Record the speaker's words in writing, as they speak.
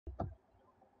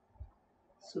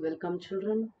So welcome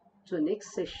children to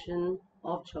next session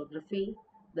of geography,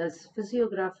 that's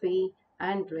physiography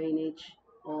and drainage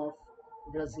of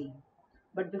Brazil.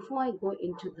 But before I go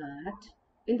into that,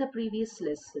 in the previous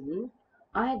lesson,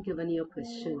 I had given you a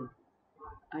question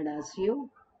and asked you,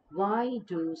 why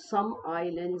do some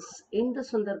islands in the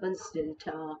Sundarbans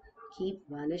Delta keep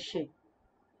vanishing?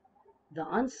 The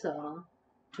answer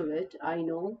to it, I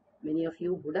know many of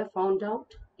you would have found out.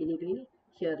 Anyway,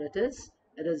 here it is.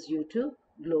 It is due to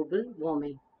global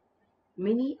warming.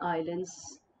 Many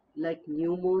islands like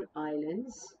Newmore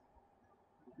Islands,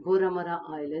 Goramara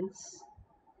Islands,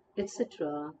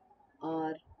 etc.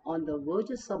 are on the verge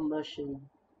of submersion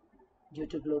due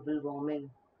to global warming,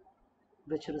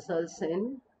 which results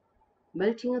in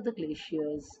melting of the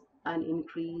glaciers and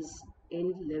increase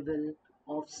in level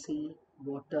of sea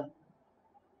water.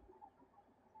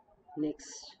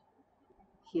 Next,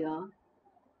 here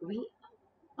we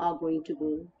are going to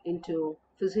go into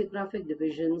physiographic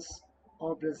divisions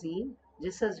of Brazil,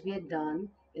 just as we had done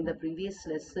in the previous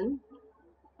lesson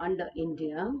under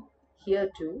India. Here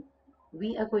too,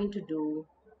 we are going to do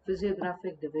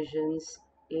physiographic divisions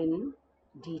in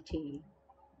detail.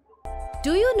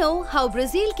 Do you know how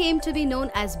Brazil came to be known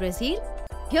as Brazil?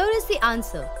 Here is the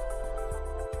answer.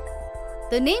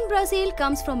 The name Brazil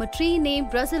comes from a tree named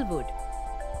Brazilwood.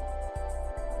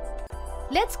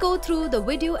 Let's go through the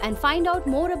video and find out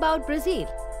more about Brazil.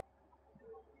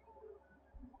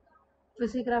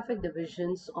 Physiographic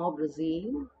divisions of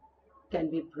Brazil can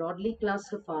be broadly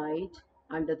classified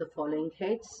under the following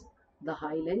heads. The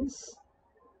highlands.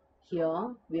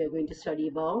 Here we are going to study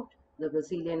about the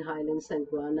Brazilian highlands and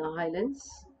Guiana highlands.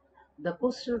 The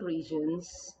coastal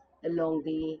regions along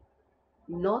the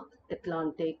North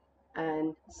Atlantic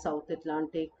and South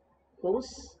Atlantic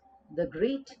coasts. The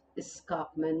Great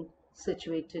Escarpment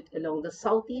situated along the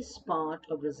southeast part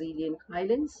of Brazilian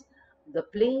highlands, the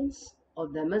plains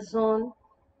of the Amazon,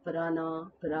 Parana,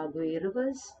 Paraguay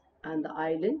rivers, and the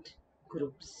island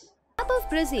groups. The map of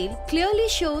Brazil clearly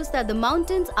shows that the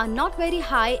mountains are not very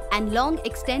high and long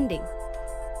extending.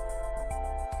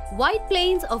 Wide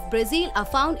plains of Brazil are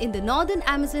found in the northern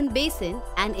Amazon basin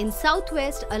and in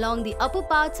southwest along the upper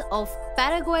parts of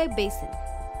Paraguay basin.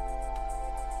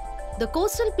 The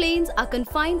coastal plains are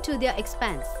confined to their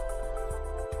expanse.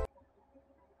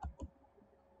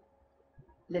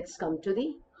 Let's come to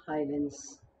the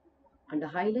highlands. Under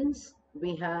highlands,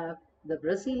 we have the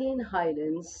Brazilian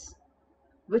highlands,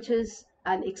 which is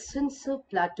an extensive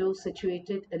plateau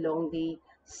situated along the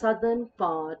southern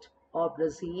part of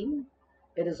Brazil.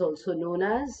 It is also known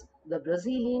as the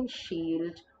Brazilian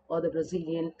Shield or the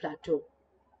Brazilian Plateau.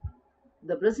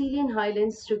 The Brazilian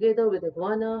highlands together with the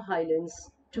Guiana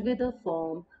highlands together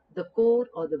form the core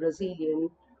or the Brazilian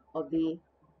of the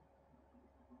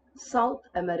South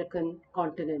American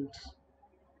continent.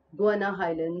 Guiana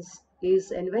Highlands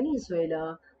is in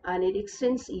Venezuela and it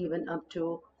extends even up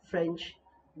to French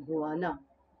Guiana.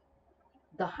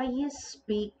 The highest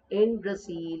peak in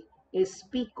Brazil is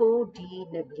Pico de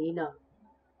Neblina.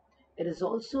 It is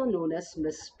also known as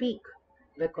Mist Peak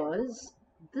because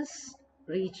this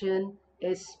region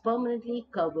is permanently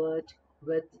covered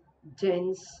with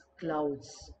dense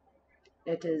clouds.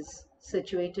 It is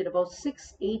situated about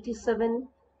 687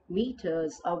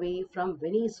 meters away from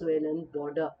Venezuelan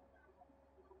border.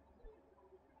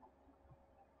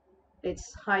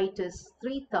 Its height is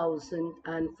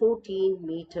 3014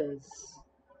 meters.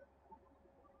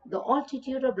 The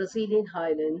altitude of Brazilian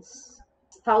highlands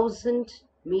is 1000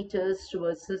 meters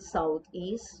towards the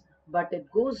southeast, but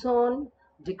it goes on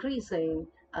decreasing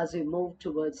as we move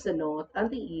towards the north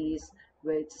and the east,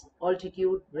 where its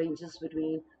altitude ranges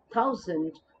between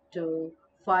 1000 to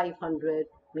 500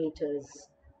 meters.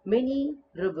 Many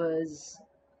rivers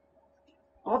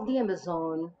of the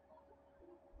Amazon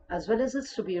as well as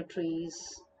its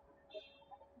tributaries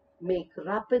make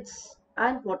rapids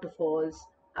and waterfalls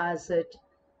as it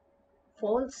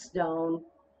falls down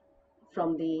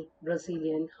from the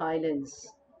Brazilian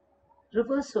highlands.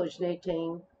 Rivers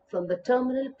originating from the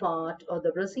terminal part of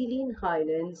the Brazilian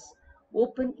highlands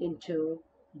open into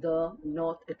the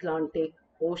North Atlantic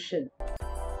Ocean.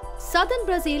 Southern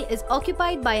Brazil is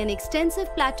occupied by an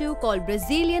extensive plateau called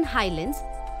Brazilian Highlands,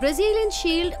 Brazilian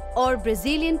Shield or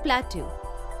Brazilian Plateau.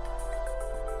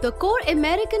 The core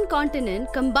American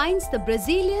continent combines the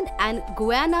Brazilian and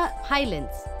Guiana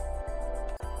Highlands.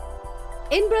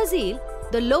 In Brazil,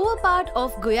 the lower part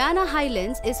of Guiana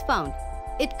Highlands is found.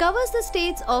 It covers the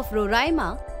states of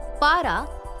Roraima, Pará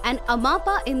and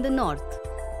Amapá in the north.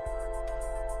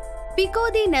 Pico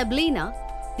de Neblina,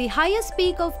 the highest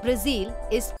peak of Brazil,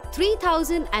 is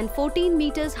 3014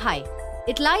 meters high.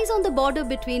 It lies on the border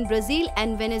between Brazil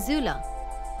and Venezuela.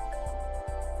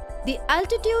 The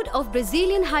altitude of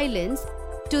Brazilian highlands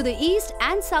to the east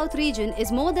and south region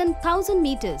is more than 1000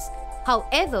 meters.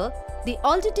 However, the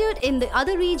altitude in the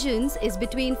other regions is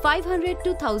between 500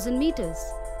 to 1000 meters.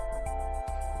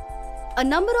 A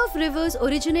number of rivers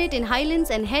originate in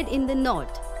highlands and head in the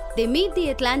north. They meet the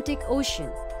Atlantic Ocean.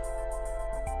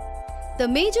 The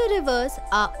major rivers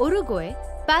are Uruguay,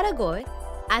 Paraguay,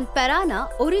 and Paraná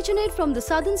originate from the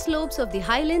southern slopes of the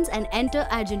highlands and enter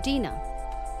Argentina.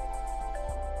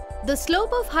 The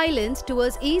slope of highlands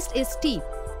towards east is steep.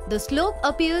 The slope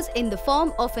appears in the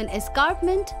form of an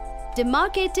escarpment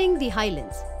demarcating the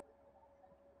highlands.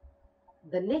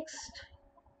 The next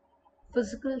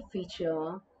physical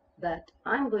feature that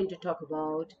I'm going to talk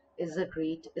about is the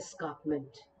Great Escarpment.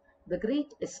 The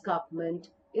Great Escarpment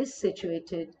is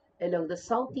situated along the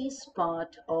southeast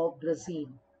part of Brazil.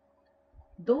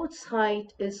 Though its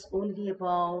height is only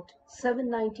about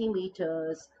 790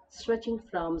 meters, stretching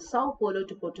from Sao Paulo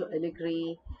to Porto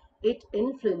Alegre, it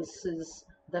influences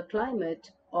the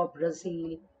climate of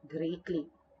Brazil greatly.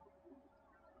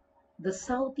 The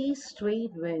southeast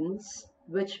trade winds,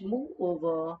 which move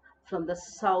over from the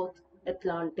South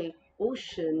Atlantic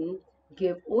Ocean,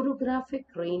 give orographic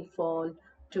rainfall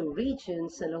to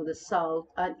regions along the south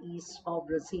and east of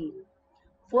Brazil.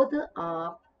 Further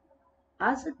up,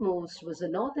 as it moves towards the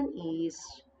north and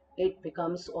east, it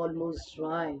becomes almost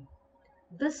dry.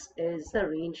 This is the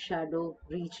rain shadow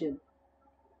region.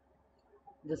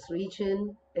 This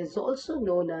region is also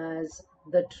known as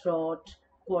the drought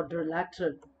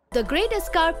quadrilateral. The Great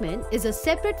Escarpment is a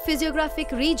separate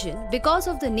physiographic region because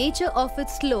of the nature of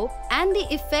its slope and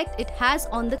the effect it has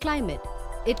on the climate.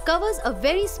 It covers a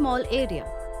very small area.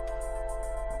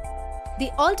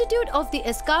 The altitude of the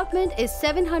escarpment is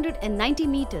 790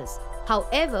 meters.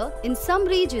 However, in some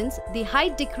regions, the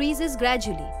height decreases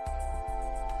gradually.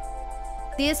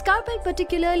 The escarpment,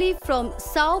 particularly from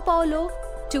Sao Paulo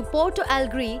to Porto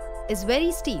Alegre, is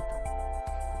very steep.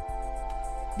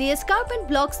 The escarpment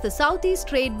blocks the southeast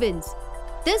trade winds.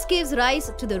 This gives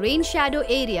rise to the rain shadow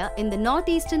area in the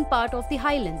northeastern part of the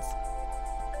highlands.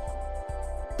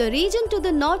 The region to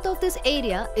the north of this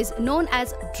area is known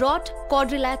as drought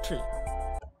quadrilateral.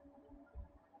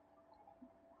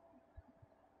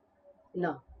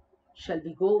 Now, shall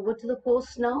we go over to the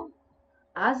coast now?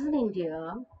 As in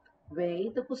India,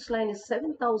 where the coastline is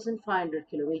 7,500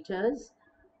 kilometers,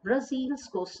 Brazil's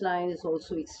coastline is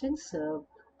also extensive,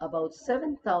 about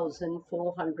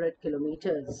 7,400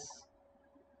 kilometers.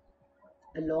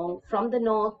 Along from the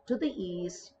north to the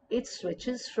east, it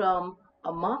stretches from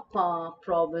Amapá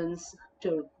province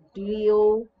to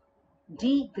Rio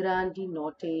Grande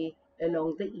Norte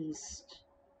along the east.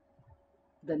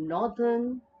 The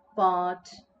northern part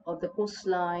of the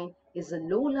coastline is a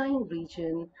low-lying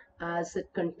region as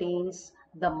it contains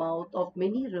the mouth of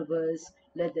many rivers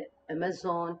like the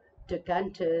Amazon,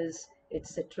 Tocantins,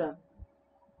 etc.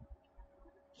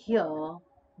 Here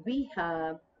we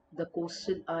have the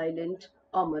coastal island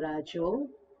of Marajo,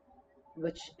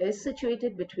 which is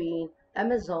situated between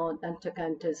Amazon and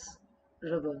Tocantins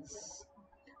rivers.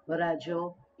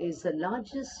 Marajo is the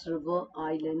largest river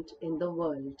island in the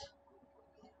world.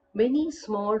 Many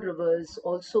small rivers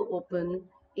also open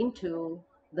into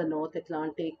the North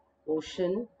Atlantic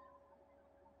Ocean,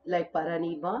 like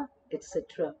Paraniba,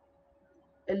 etc.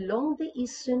 Along the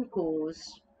eastern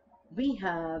coast, we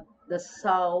have the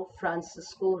São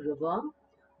Francisco River,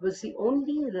 which is the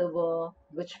only river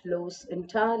which flows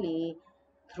entirely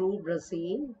through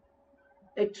Brazil.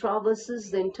 It traverses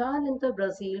the entire length of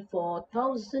Brazil for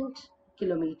 1,000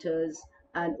 kilometers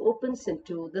and opens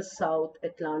into the South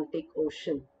Atlantic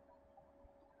Ocean.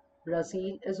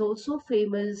 Brazil is also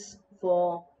famous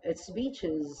for its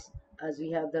beaches, as we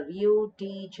have the Rio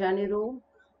de Janeiro,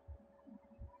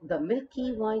 the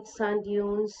milky white sand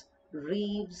dunes,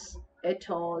 reefs,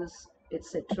 atolls,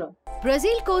 etc.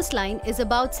 Brazil coastline is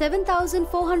about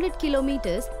 7,400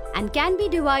 kilometers and can be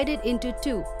divided into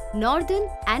two, northern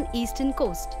and eastern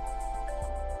coast.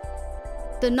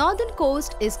 The northern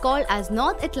coast is called as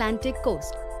North Atlantic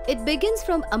Coast. It begins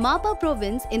from Amapá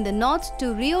province in the north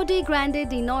to Rio de Grande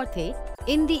do Norte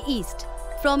in the east.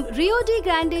 From Rio de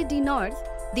Grande do Norte,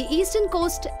 the eastern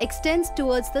coast extends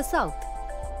towards the south.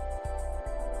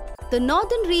 The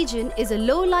northern region is a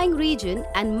low-lying region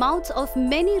and mouths of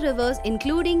many rivers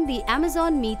including the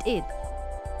Amazon meet it.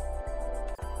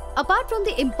 Apart from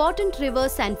the important river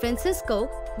San Francisco,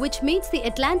 which meets the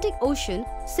Atlantic Ocean,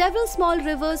 several small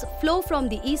rivers flow from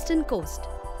the eastern coast.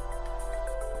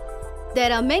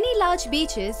 There are many large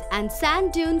beaches and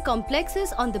sand dune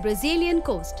complexes on the Brazilian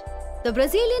coast. The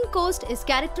Brazilian coast is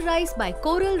characterized by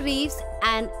coral reefs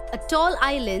and atoll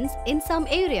islands in some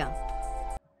area.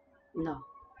 Now,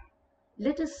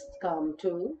 Let us come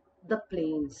to the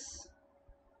plains.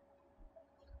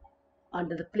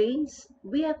 Under the plains,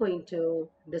 we are going to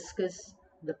discuss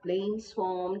the plains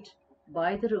formed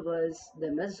by the rivers, the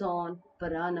Amazon,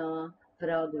 Parana,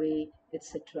 Paraguay,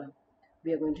 etc.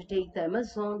 We are going to take the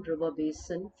Amazon River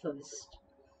Basin first.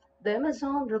 The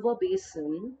Amazon River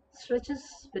Basin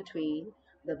stretches between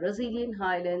the Brazilian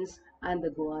highlands and the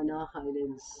Guiana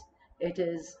highlands. It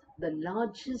is the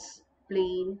largest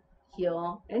plain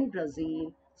here in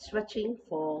Brazil, stretching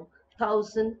for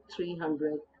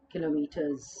 1,300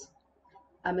 kilometers.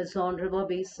 Amazon River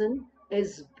Basin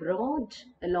is broad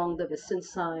along the western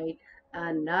side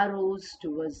and narrows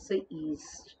towards the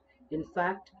east. In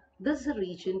fact, this is a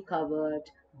region covered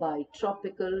by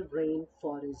tropical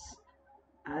rainforests.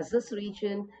 As this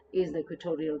region is the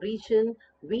equatorial region,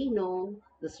 we know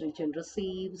this region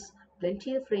receives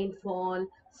plenty of rainfall,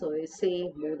 so I say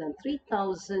more than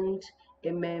 3000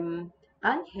 mm,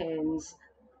 and hence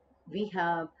we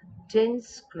have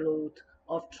dense growth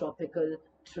of tropical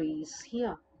trees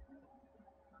here.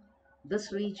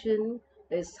 This region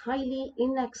is highly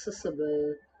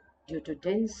inaccessible due to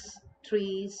dense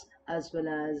trees as well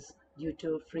as due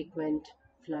to frequent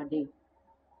flooding.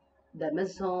 The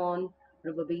Amazon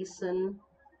River Basin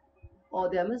or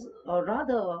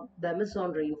rather the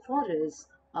Amazon rainforests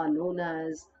are known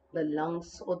as the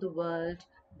lungs of the world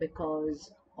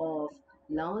because of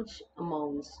large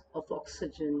amounts of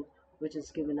oxygen which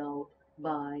is given out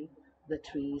by the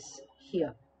trees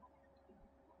here.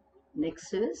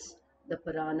 Next is the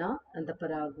Parana and the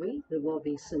Paraguay river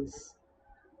basins.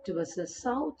 Towards the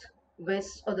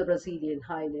southwest of the Brazilian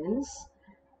highlands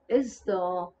is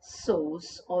the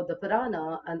source of the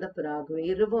Parana and the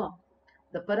Paraguay river.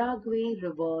 The Paraguay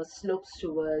river slopes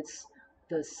towards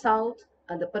the south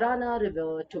and the Parana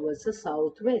river towards the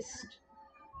southwest.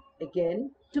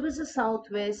 Again, towards the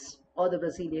southwest or the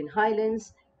Brazilian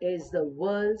highlands is the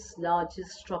world's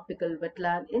largest tropical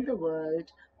wetland in the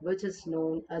world, which is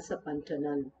known as a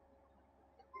Pantanal.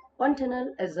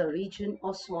 Pantanal is a region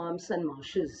of swamps and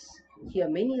marshes. Here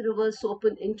many rivers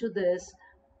open into this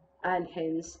and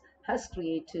hence has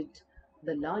created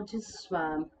the largest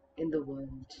swamp in the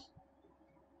world.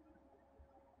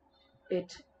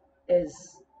 It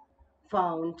is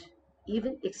found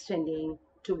even extending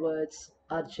towards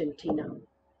Argentina.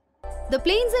 The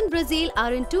plains in Brazil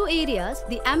are in two areas,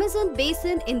 the Amazon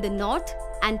basin in the north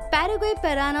and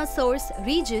Paraguay-Parana source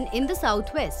region in the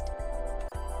southwest.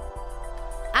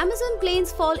 Amazon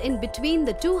plains fall in between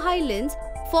the two highlands,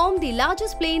 form the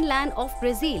largest plain land of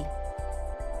Brazil.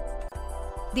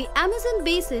 The Amazon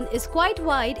basin is quite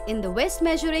wide in the west,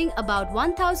 measuring about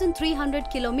 1,300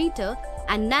 km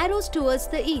and narrows towards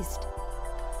the east.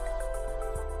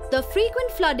 The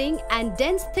frequent flooding and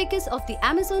dense thickets of the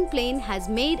Amazon plain has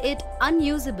made it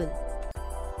unusable.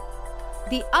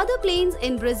 The other plains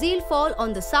in Brazil fall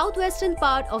on the southwestern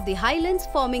part of the highlands,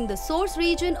 forming the source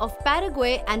region of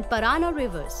Paraguay and Parana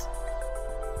rivers.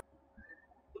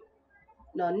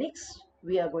 Now next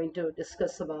we are going to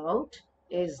discuss about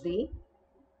is the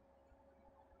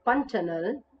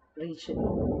Pantanal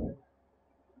region.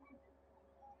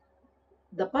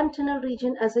 The Pantanal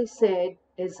region, as I said,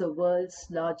 is the world's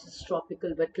largest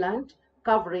tropical wetland,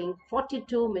 covering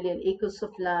 42 million acres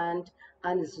of land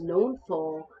and is known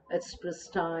for its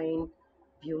pristine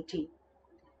beauty.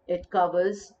 It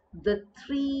covers the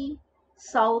three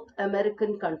South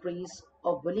American countries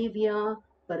of Bolivia,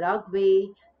 Paraguay,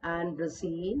 and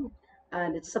Brazil,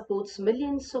 and it supports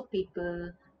millions of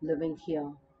people living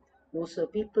here. Most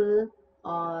of the people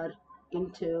are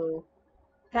into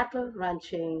cattle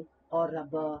ranching or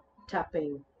rubber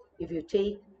tapping. If you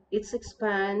take its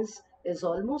expanse is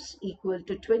almost equal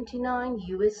to 29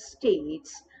 US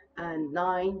states and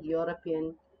 9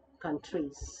 European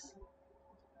countries.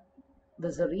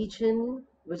 There's a region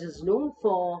which is known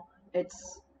for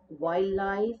its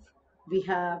wildlife. We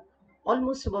have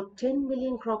almost about 10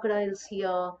 million crocodiles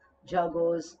here,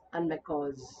 jaguars and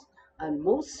macaws. And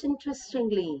most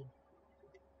interestingly,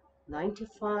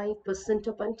 95%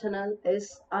 of Pantanal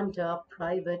is under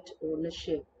private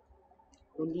ownership.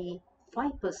 Only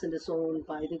 5% is owned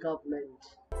by the government.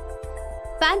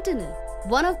 Pantanal,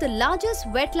 one of the largest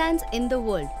wetlands in the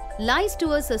world, lies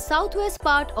towards the southwest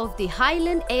part of the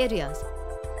highland areas.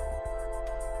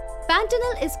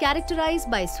 Pantanal is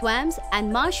characterized by swamps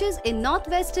and marshes in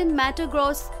northwestern Mato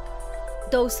Grosso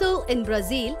do Sul in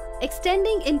Brazil,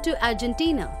 extending into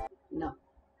Argentina. Now,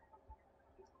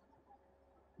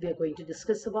 we are going to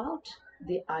discuss about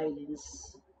the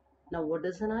islands. Now, what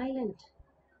is an island?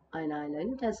 An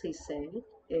island, as I said,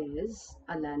 is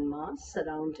a landmass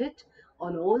surrounded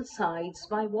on all sides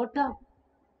by water.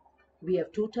 We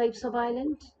have two types of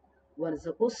island. One is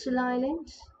a coastal island,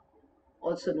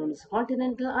 also known as a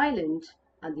continental island,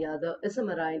 and the other is a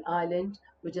marine island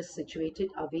which is situated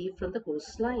away from the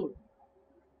coastline.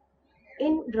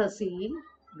 In Brazil,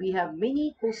 we have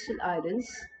many coastal islands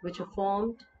which are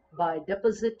formed by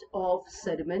deposit of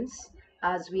sediments,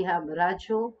 as we have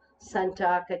Marajo,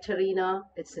 Santa Catarina,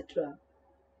 etc.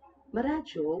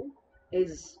 Marajo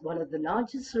is one of the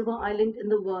largest river island in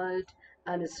the world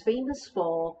and is famous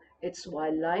for its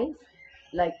wildlife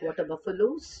like water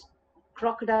buffaloes,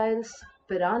 crocodiles,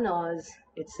 piranhas,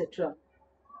 etc.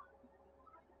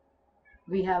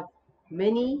 We have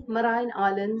many marine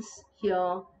islands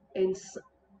here in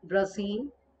Brazil.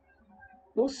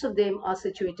 Most of them are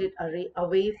situated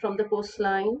away from the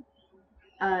coastline,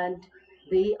 and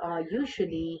they are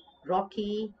usually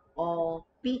rocky or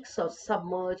peaks of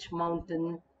submerged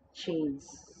mountain chains,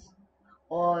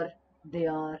 or they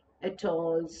are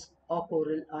atolls or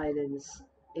coral islands.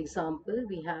 Example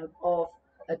we have of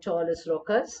atoll is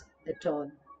Rocas Atoll.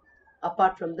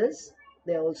 Apart from this,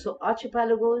 there are also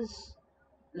archipelagos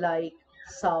like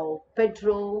Sao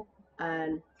Pedro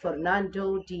and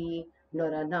Fernando de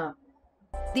Noronha.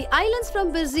 The islands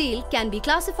from Brazil can be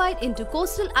classified into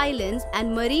coastal islands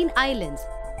and marine islands.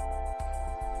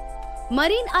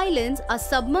 Marine islands are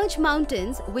submerged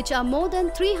mountains which are more than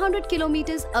 300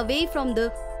 kilometers away from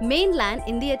the mainland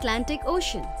in the Atlantic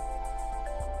Ocean.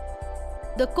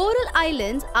 The coral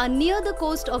islands are near the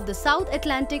coast of the South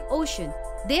Atlantic Ocean.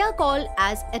 They are called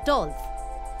as atolls.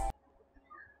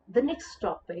 The next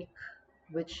topic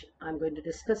which I'm going to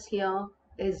discuss here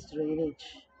is drainage.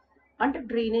 Under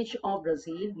drainage of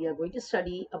Brazil, we are going to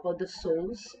study about the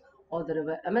source of the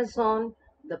river Amazon,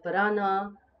 the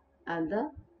Parana, and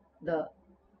the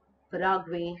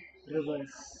Paraguay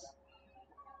rivers.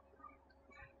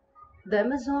 The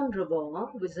Amazon River,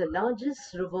 which is the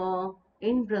largest river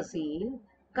in Brazil,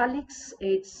 collects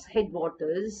its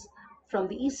headwaters from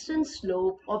the eastern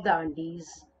slope of the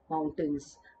Andes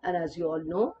Mountains. And as you all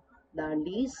know, the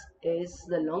Andes is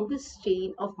the longest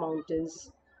chain of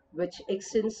mountains which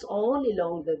extends all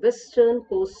along the western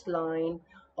coastline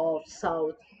of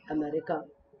South America.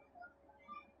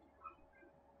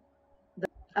 The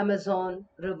Amazon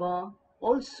River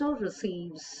also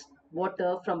receives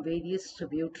water from various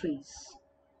tributaries.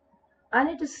 And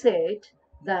it is said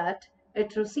that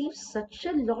it receives such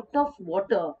a lot of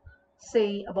water,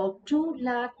 say about 2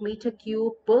 lakh meter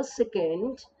cube per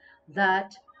second,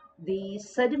 that the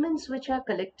sediments which are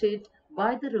collected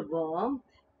by the river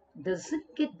doesn't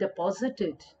get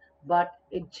deposited, but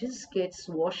it just gets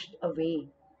washed away.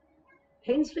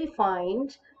 Hence we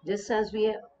find, just as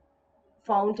we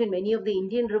found in many of the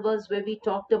Indian rivers where we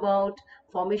talked about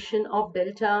formation of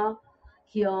delta,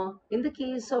 here in the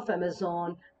case of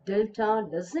Amazon, delta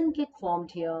doesn't get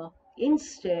formed here.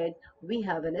 Instead, we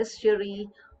have an estuary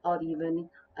or even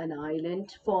an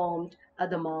island formed at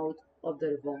the mouth of the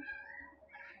river.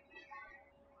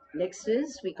 Next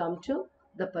is we come to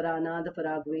the Parana and the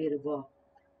Paraguay River.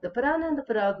 The Parana and the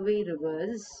Paraguay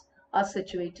rivers are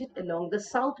situated along the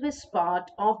southwest part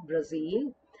of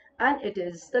Brazil, and it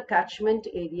is the catchment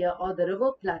area or the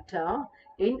River Plata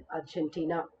in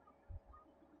Argentina.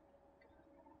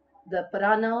 The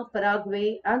Parana,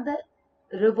 Paraguay and the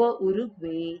River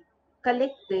Uruguay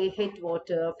collect their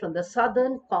headwater from the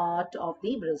southern part of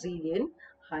the Brazilian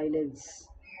highlands.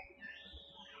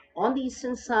 On the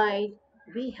eastern side,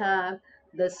 we have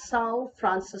the São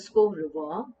Francisco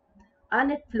River,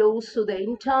 and it flows through the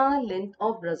entire length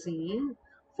of Brazil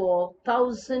for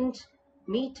 1,000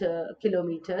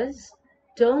 kilometers,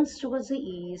 turns towards the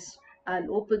east and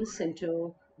opens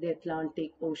into the Atlantic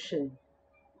Ocean.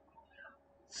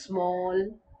 Small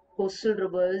coastal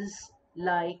rivers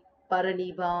like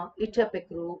Paraniba,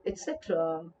 Itapecuru,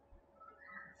 etc.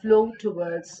 flow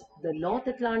towards the North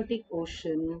Atlantic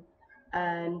Ocean,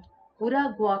 and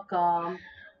Uraguaca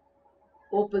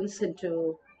opens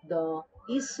into the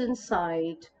eastern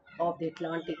side of the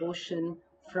Atlantic Ocean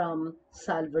from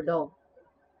Salvador.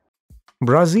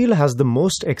 Brazil has the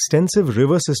most extensive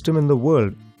river system in the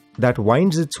world that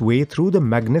winds its way through the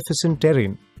magnificent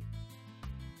terrain.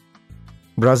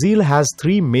 Brazil has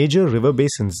 3 major river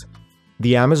basins: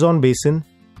 the Amazon Basin,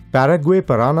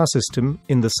 Paraguay-Parana system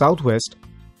in the southwest,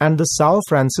 and the São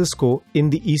Francisco in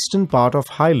the eastern part of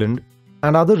Highland,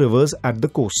 and other rivers at the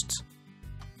coasts.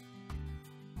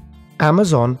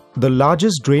 Amazon, the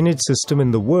largest drainage system in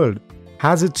the world,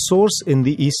 has its source in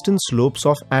the eastern slopes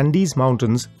of Andes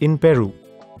Mountains in Peru.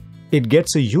 It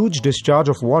gets a huge discharge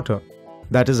of water,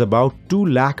 that is about 2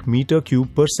 lakh meter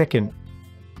cube per second.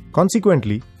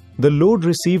 Consequently, the load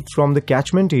received from the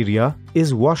catchment area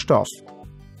is washed off.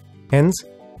 Hence,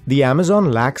 the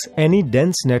Amazon lacks any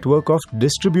dense network of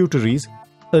distributaries,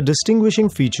 a distinguishing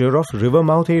feature of river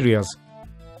mouth areas.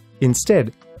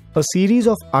 Instead, a series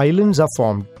of islands are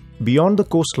formed beyond the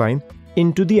coastline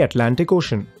into the Atlantic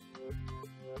Ocean.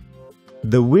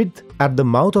 The width at the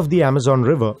mouth of the Amazon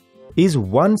River is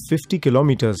 150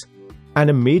 kilometers, and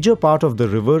a major part of the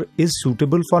river is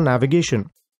suitable for navigation.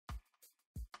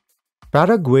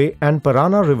 Paraguay and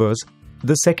Parana rivers,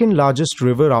 the second largest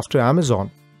river after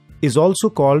Amazon, is also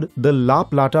called the La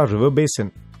Plata River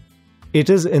Basin. It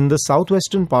is in the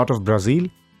southwestern part of Brazil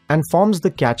and forms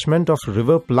the catchment of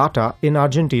River Plata in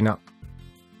Argentina.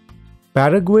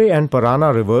 Paraguay and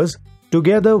Parana rivers,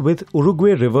 together with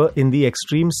Uruguay River in the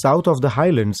extreme south of the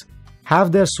highlands,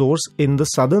 have their source in the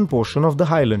southern portion of the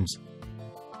highlands.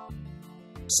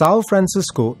 São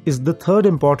Francisco is the third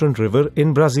important river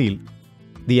in Brazil.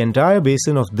 The entire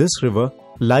basin of this river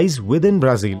lies within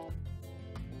Brazil.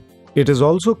 It is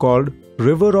also called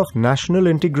River of National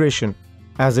Integration,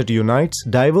 as it unites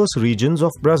diverse regions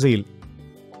of Brazil.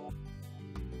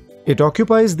 It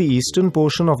occupies the eastern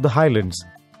portion of the highlands.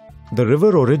 The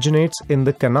river originates in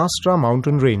the Canastra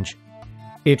mountain range.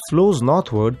 It flows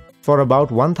northward for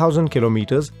about 1,000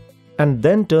 kilometers and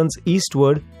then turns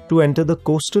eastward to enter the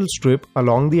coastal strip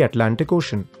along the Atlantic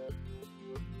Ocean.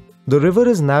 The river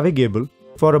is navigable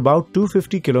for about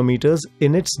 250 kilometers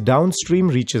in its downstream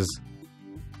reaches.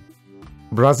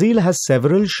 Brazil has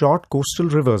several short coastal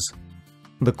rivers.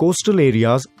 The coastal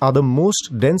areas are the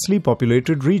most densely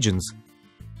populated regions.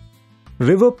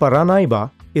 River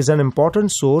Paranaíba is an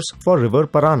important source for River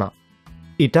Parana.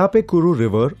 Itapecuru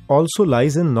River also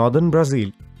lies in northern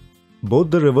Brazil. Both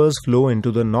the rivers flow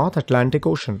into the North Atlantic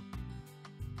Ocean.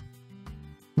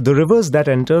 The rivers that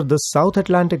enter the South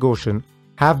Atlantic Ocean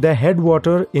have their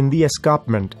headwater in the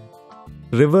escarpment.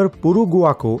 River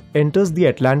Puruguaco enters the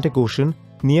Atlantic Ocean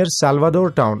near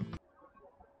Salvador town.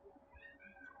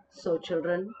 So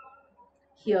children,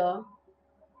 here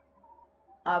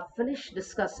I've finished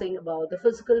discussing about the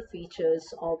physical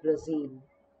features of Brazil.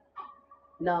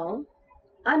 Now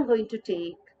I'm going to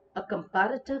take a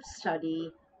comparative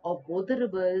study of both the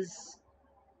rivers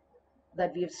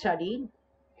that we have studied.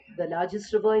 The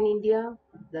largest river in India,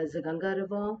 that is the Ganga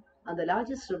River, and the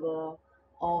largest river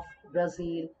of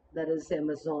Brazil, that is the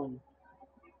Amazon.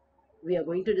 We are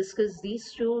going to discuss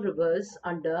these two rivers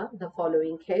under the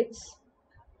following heads.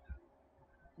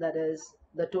 That is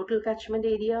the total catchment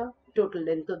area, total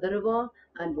length of the river,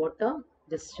 and water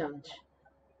discharge.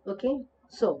 Okay,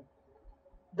 so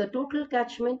the total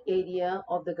catchment area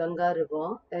of the Ganga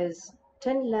River is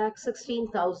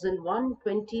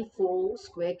 10,16,124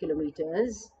 square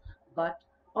kilometers, but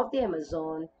of the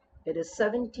Amazon, it is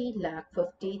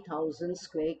 70,50,000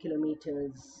 square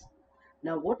kilometers.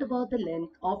 Now, what about the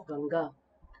length of Ganga?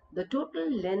 The total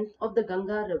length of the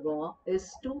Ganga River is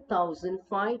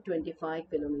 2,525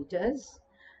 kilometers,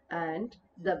 and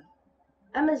the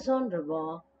Amazon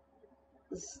River's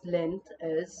length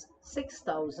is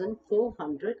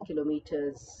 6,400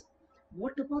 kilometers.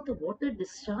 What about the water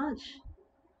discharge?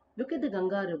 Look at the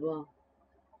Ganga River.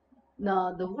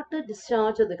 Now, the water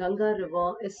discharge of the Ganga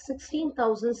River is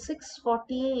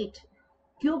 16,648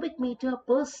 cubic meter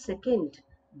per second,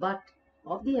 but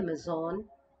of the Amazon,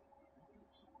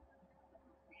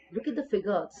 look at the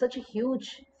figure, such a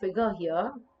huge figure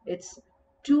here. It's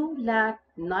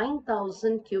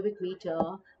 2,09,000 cubic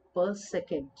meter per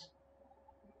second.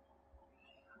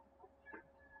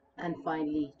 And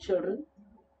finally, children,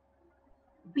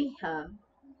 we have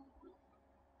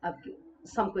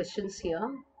some questions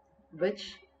here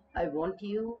which I want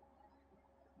you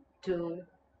to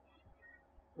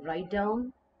write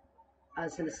down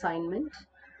as an assignment.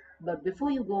 But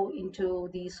before you go into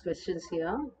these questions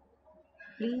here,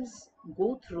 please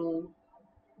go through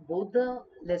both the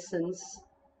lessons,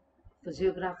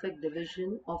 Physiographic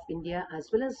Division of India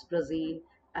as well as Brazil,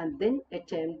 and then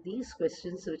attempt these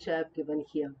questions which I have given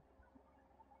here.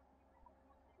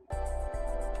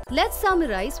 Let's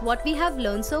summarize what we have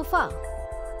learned so far.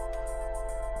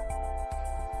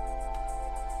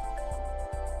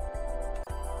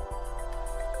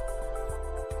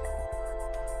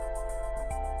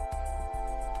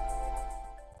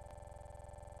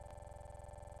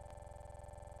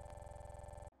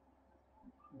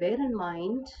 Bear in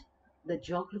mind, the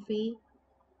geography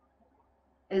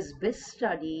is best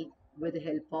studied with the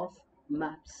help of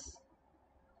maps.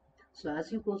 So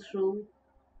as you go through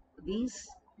these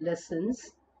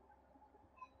lessons,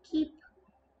 keep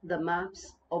the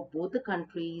maps of both the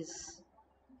countries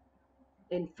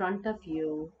in front of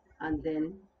you and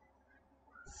then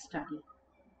study.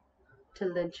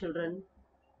 Till then, children,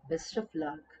 best of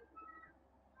luck.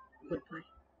 Goodbye.